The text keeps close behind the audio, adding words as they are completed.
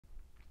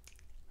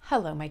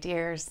Hello, my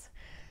dears.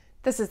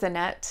 This is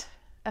Annette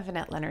of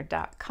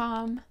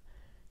AnnetteLeonard.com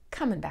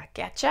coming back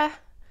at ya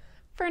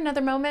for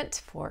another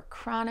moment for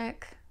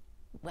chronic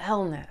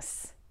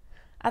wellness.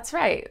 That's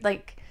right.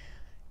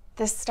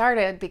 This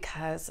started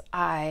because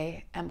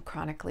I am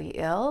chronically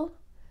ill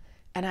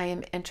and I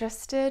am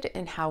interested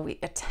in how we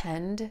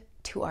attend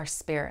to our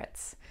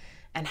spirits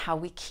and how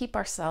we keep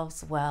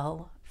ourselves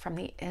well from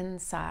the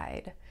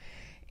inside.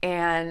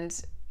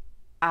 And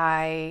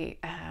I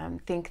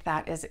think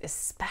that is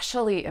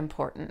especially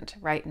important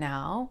right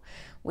now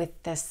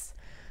with this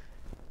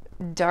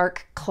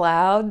dark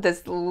cloud,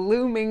 this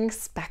looming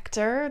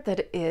specter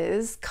that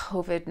is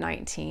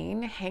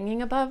COVID-19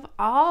 hanging above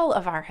all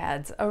of our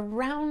heads.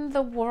 Around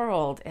the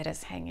world, it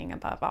is hanging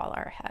above all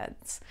our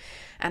heads.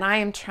 And I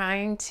am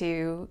trying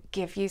to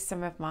give you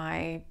some of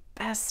my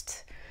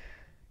best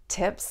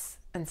tips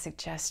and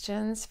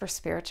suggestions for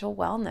spiritual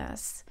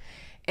wellness.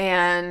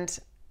 And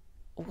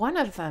one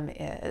of them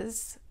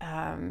is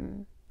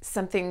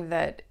something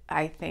that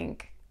I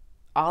think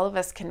all of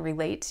us can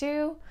relate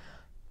to,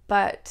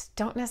 but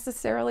don't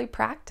necessarily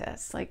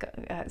practice.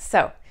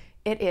 So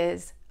it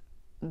is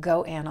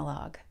go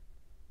analog.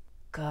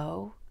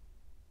 Go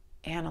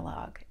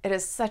analog. It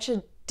is such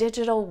a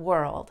digital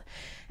world.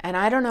 And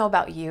I don't know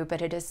about you,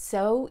 but it is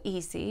so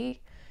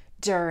easy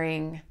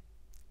during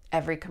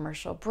every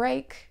commercial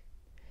break,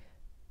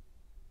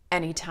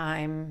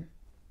 anytime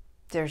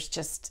there's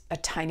just a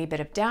tiny bit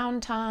of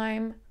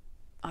downtime.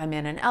 I'm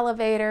in an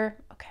elevator.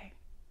 Okay,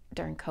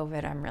 during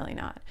COVID, I'm really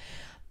not.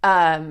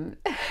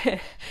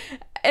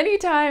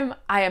 Anytime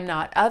I am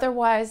not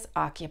otherwise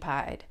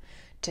occupied,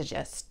 to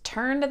just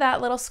turn to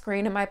that little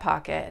screen in my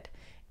pocket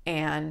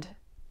and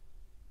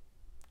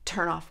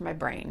turn off my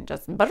brain.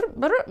 Just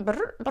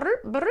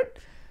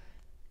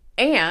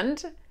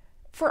and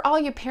for all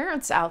you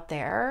parents out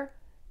there,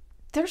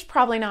 there's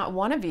probably not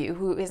one of you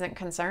who isn't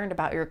concerned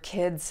about your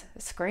kids'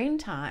 screen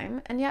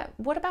time. And yet,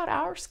 what about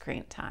our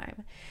screen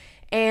time?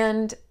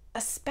 And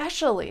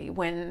especially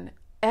when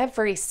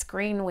every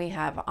screen we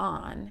have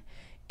on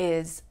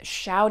is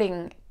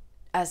shouting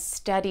a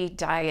steady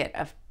diet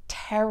of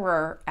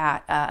terror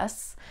at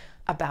us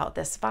about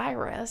this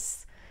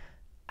virus,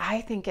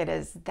 I think it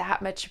is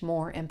that much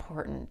more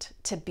important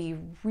to be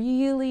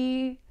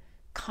really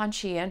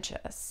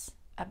conscientious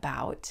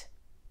about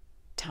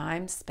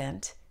time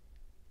spent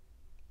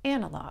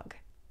analog.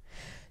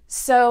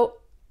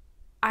 So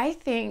I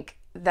think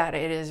that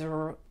it is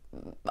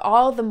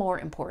all the more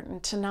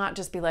important to not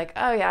just be like,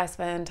 oh yeah, I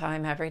spend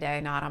time every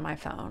day not on my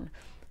phone.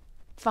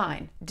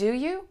 Fine. Do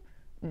you?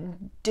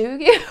 Do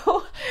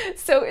you?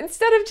 So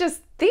instead of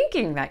just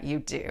thinking that you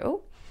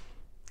do,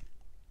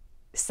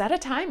 set a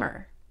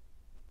timer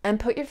and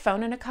put your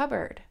phone in a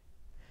cupboard.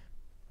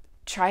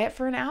 Try it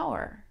for an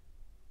hour.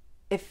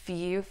 If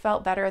you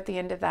felt better at the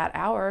end of that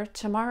hour,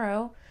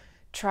 tomorrow,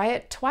 try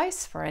it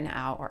twice for an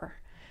hour.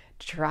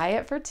 Try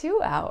it for 2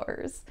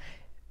 hours.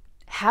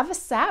 Have a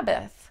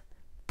Sabbath.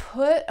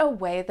 Put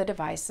away the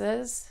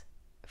devices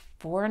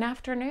for an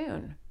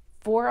afternoon,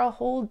 for a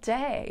whole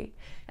day,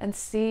 and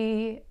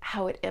see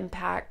how it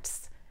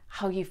impacts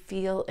how you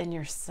feel in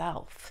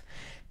yourself.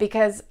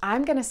 Because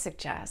I'm going to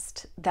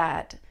suggest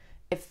that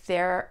if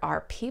there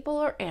are people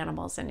or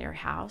animals in your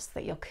house,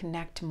 that you'll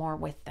connect more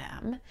with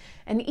them.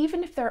 And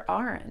even if there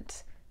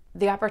aren't,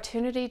 the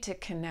opportunity to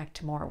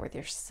connect more with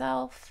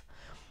yourself,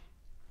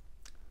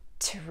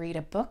 to read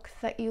a book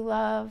that you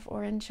love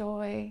or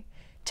enjoy,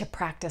 to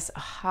practice a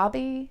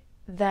hobby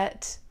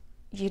that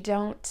you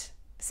don't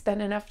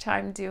spend enough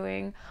time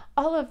doing,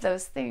 all of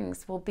those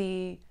things will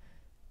be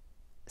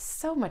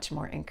so much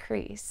more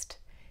increased.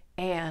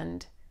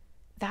 And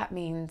that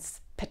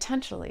means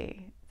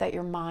potentially that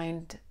your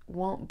mind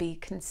won't be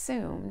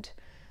consumed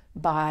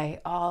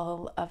by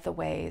all of the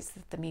ways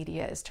that the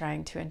media is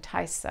trying to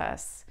entice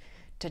us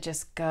to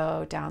just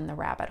go down the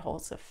rabbit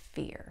holes of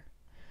fear.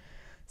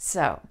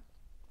 So,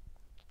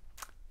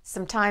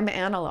 some time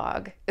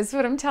analog is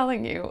what I'm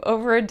telling you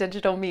over a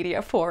digital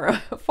media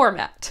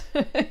format.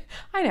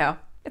 I know,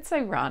 it's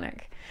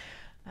ironic,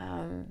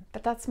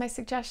 but that's my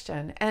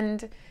suggestion.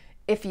 And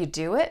if you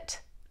do it,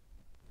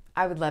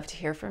 I would love to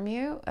hear from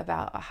you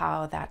about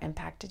how that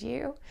impacted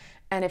you.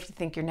 And if you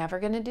think you're never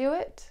going to do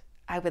it,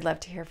 I would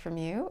love to hear from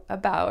you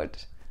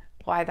about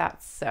why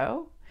that's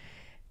so.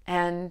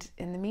 And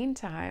in the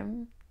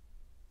meantime,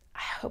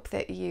 I hope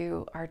that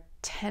you are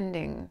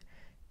tending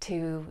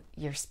to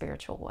your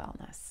spiritual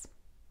wellness.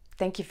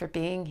 Thank you for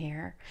being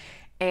here.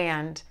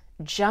 And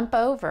jump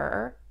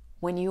over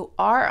when you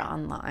are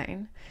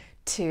online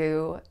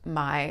to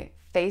my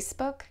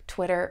Facebook,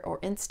 Twitter, or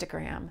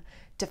Instagram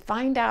to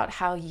find out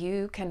how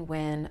you can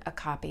win a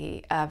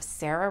copy of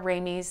Sarah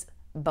Ramey's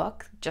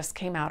book, just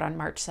came out on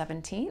March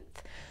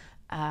 17th,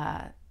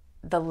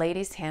 The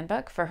Lady's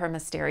Handbook for Her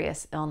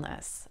Mysterious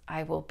Illness.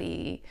 I will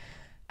be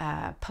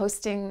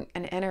posting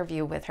an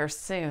interview with her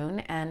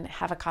soon and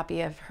have a copy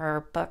of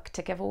her book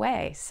to give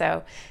away.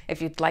 So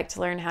if you'd like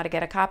to learn how to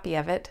get a copy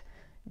of it,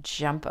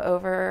 jump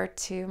over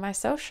to my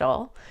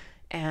social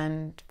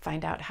and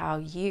find out how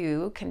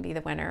you can be the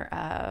winner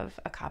of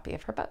a copy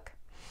of her book.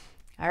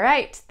 All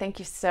right. Thank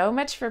you so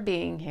much for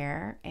being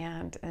here.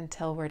 And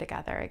until we're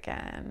together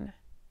again,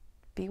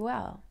 be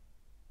well.